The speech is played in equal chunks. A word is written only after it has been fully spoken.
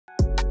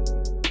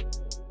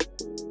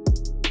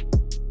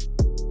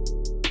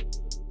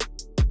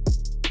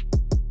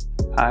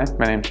Hi,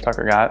 my name is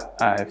Tucker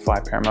Gott. I fly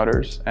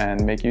paramotors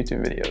and make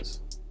YouTube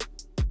videos.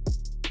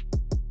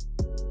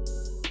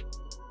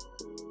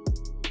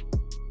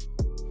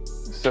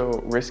 So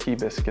Risky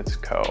Biscuits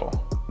Co.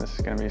 This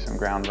is going to be some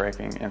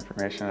groundbreaking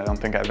information I don't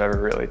think I've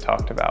ever really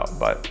talked about,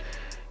 but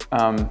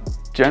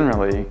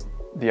generally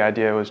the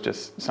idea was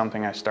just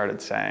something I started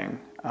saying.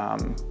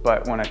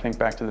 But when I think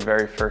back to the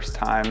very first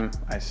time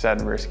I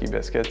said Risky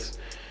Biscuits,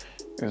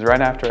 it was right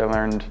after I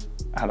learned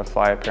how to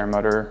fly a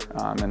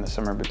paramotor in the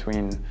summer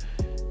between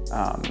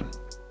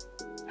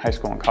high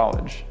school and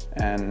college.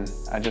 And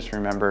I just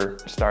remember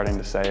starting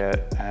to say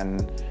it,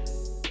 and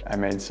I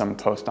made some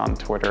post on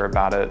Twitter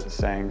about it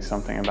saying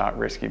something about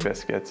Risky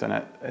Biscuits, and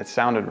it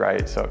sounded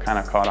right, so it kind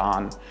of caught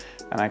on.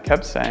 And I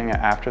kept saying it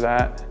after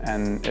that,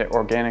 and it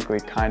organically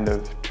kind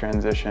of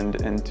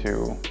transitioned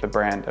into the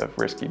brand of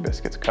Risky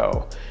Biscuits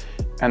Co.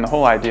 And the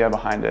whole idea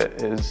behind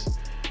it is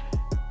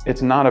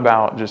it's not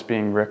about just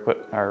being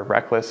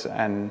reckless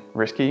and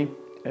risky.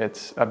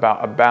 It's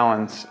about a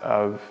balance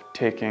of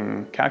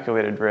taking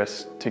calculated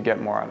risks to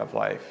get more out of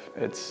life.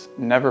 It's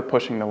never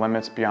pushing the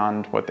limits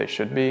beyond what they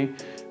should be,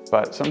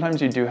 but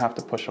sometimes you do have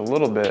to push a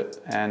little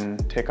bit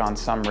and take on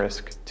some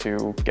risk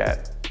to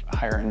get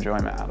higher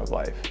enjoyment out of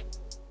life.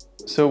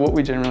 So what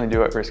we generally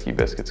do at Risky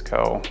Biscuits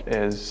Co.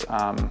 is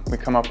we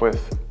come up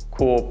with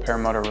cool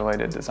paramotor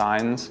related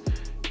designs,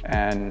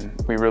 and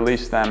we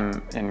release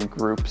them in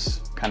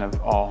groups, kind of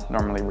all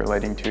normally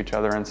relating to each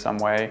other in some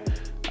way.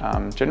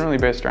 Generally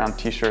based around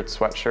t-shirts,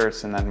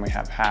 sweatshirts, and then we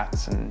have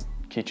hats and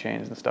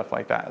keychains and stuff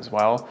like that as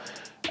well.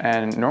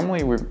 And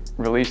normally we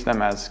release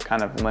them as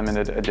kind of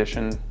limited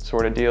edition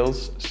sort of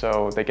deals.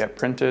 So they get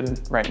printed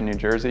right in New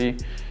Jersey.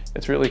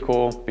 It's really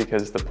cool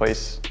because the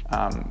place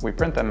we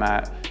print them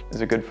at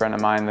is a good friend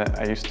of mine that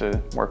I used to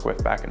work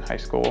with back in high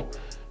school.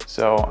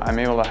 So I'm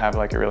able to have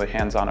like a really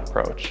hands-on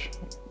approach,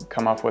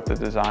 come up with the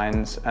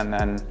designs, and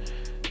then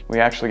we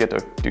actually get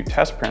to do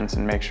test prints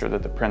and make sure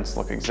that the prints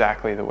look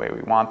exactly the way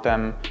we want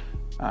them.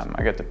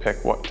 I get to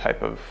pick what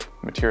type of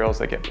materials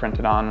they get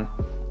printed on,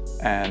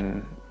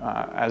 and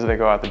as they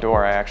go out the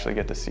door, I actually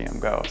get to see them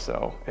go.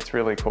 So it's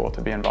really cool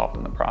to be involved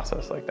in the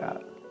process like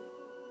that.